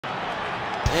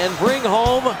and bring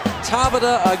home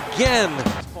Tabata again.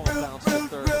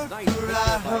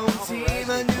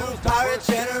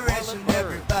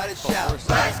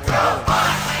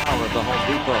 Power of the Home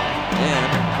Depot. And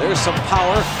there's some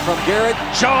power from Garrett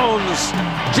Jones.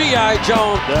 G.I.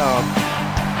 Jones down.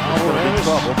 Alvarez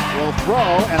will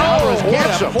throw, and Alvarez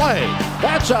gets a play.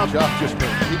 That's out. Job just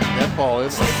keeping that ball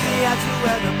in.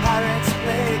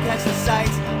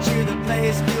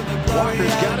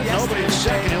 Walker's got it. Nobody in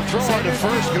second. He'll throw into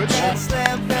first. Good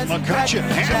snap. McCutcheon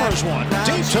hammers one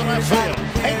deep to left field.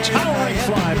 A towering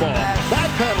fly ball.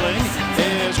 Backpedaling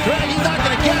is Craig. He's not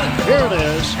going to get it. Here it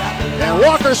is. And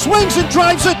Walker swings and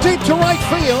drives it deep to right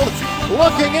field.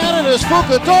 Looking at it is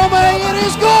Fukudome. It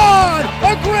is gone.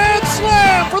 A grand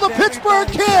slam for the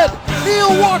Pittsburgh Kid,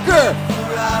 Neil Walker.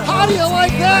 How do you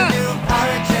like that?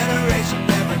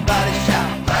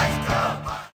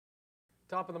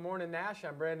 Top of the morning, Nash.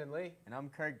 I'm Brandon Lee. And I'm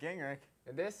Kurt Gingrich.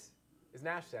 And this is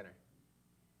Nash Center.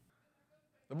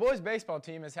 The boys' baseball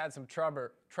team has had some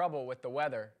trouble with the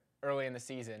weather early in the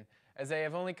season, as they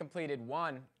have only completed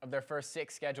one of their first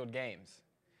 6 scheduled games.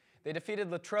 They defeated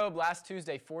Latrobe last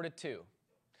Tuesday 4-2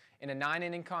 in a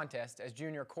 9-inning contest as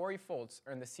junior Corey Foltz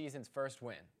earned the season's first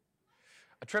win.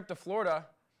 A trip to Florida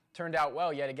turned out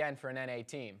well yet again for an NA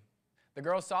team. The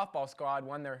girls' softball squad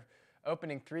won their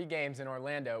opening 3 games in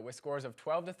Orlando with scores of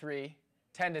 12-3,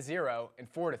 10-0,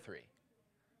 and 4-3.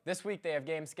 This week they have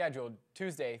games scheduled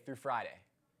Tuesday through Friday.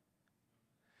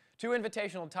 2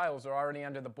 invitational titles are already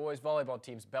under the boys' volleyball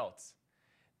team's belts.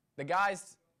 The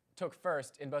guys took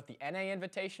first in both the NA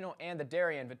Invitational and the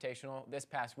Dairy Invitational this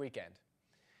past weekend.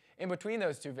 In between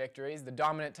those 2 victories, the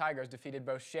dominant Tigers defeated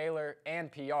both Shaler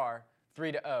and PR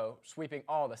 3-0, sweeping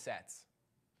all the sets.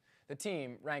 The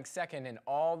team, ranked second in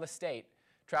all the state,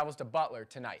 travels to Butler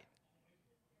tonight.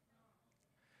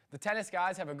 The tennis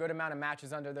guys have a good amount of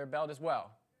matches under their belt as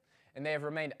well, and they have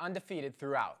remained undefeated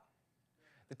throughout.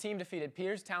 The team defeated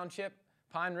Peters Township,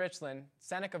 Pine Richland,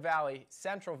 Seneca Valley,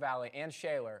 Central Valley, and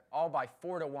Shaler, all by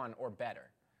 4-1 or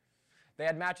better. They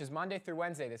had matches Monday through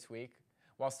Wednesday this week,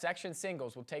 while section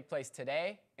singles will take place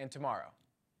today and tomorrow.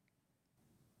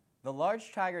 The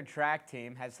Large Tiger track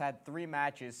team has had 3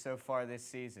 matches so far this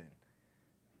season.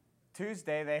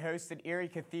 Tuesday, they hosted Erie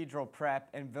Cathedral Prep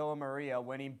and Villa Maria,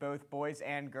 winning both boys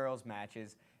and girls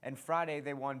matches, and Friday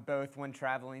they won both when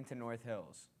traveling to North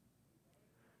Hills.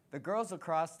 The girls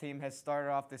lacrosse team has started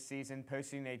off the season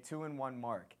posting a 2-1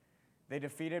 mark. They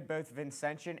defeated both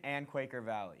Vincentian and Quaker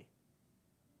Valley.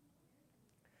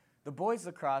 The boys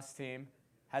lacrosse team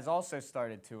has also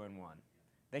started 2-1.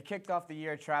 They kicked off the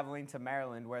year traveling to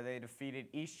Maryland, where they defeated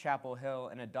East Chapel Hill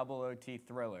in a double OT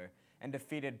thriller and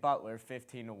defeated Butler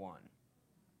 15-1.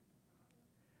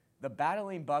 The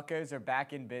Battling Buccos are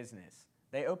back in business.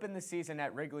 They opened the season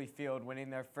at Wrigley Field, winning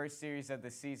their first series of the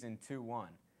season 2-1.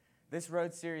 This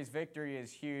road series victory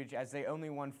is huge, as they only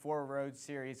won 4 road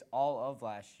series all of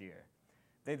last year.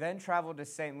 They then traveled to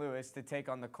St. Louis to take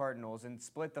on the Cardinals and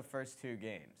split the first 2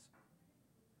 games.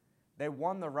 They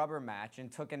won the rubber match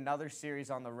and took another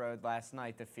series on the road last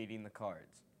night, defeating the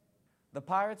Cards. The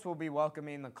Pirates will be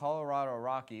welcoming the Colorado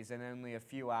Rockies in only a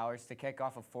few hours to kick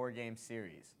off a 4-game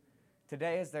series.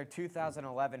 Today is their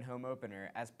 2011 home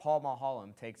opener, as Paul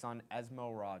Mulholland takes on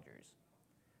Esmo Rogers.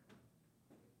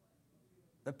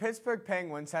 The Pittsburgh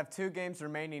Penguins have 2 games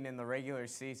remaining in the regular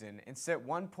season and sit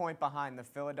 1 point behind the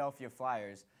Philadelphia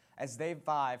Flyers as they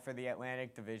vie for the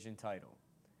Atlantic Division title.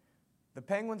 The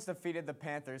Penguins defeated the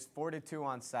Panthers 4-2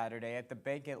 on Saturday at the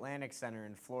Bank Atlantic Center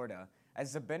in Florida,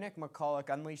 as Zbynek McCulloch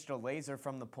unleashed a laser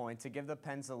from the point to give the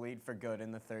Pens the lead for good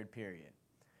in the 3rd period.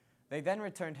 They then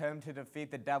returned home to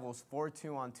defeat the Devils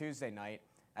 4-2 on Tuesday night,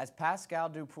 as Pascal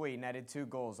Dupuis netted 2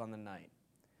 goals on the night.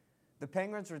 The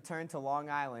Penguins return to Long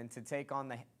Island to take on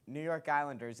the New York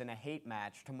Islanders in a hate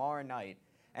match tomorrow night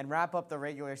and wrap up the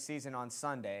regular season on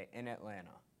Sunday in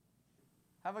Atlanta.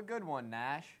 Have a good one,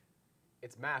 Nash.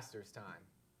 It's Masters time.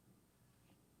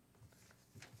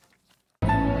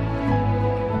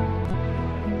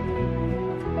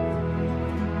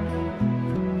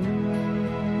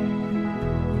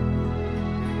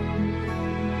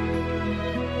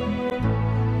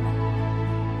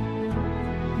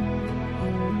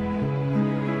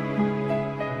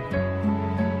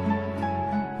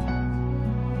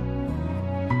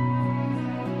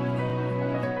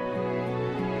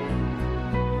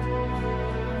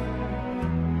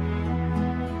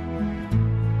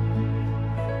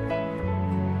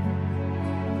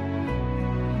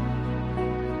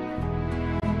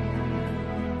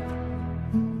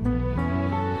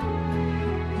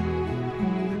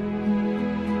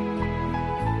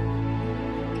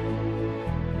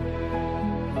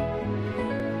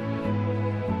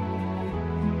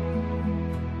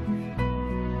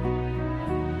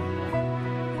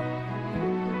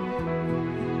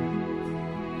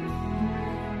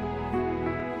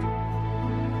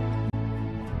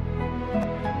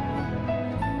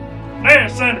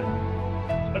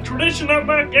 NASHCENTER, a tradition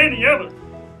unlike any other.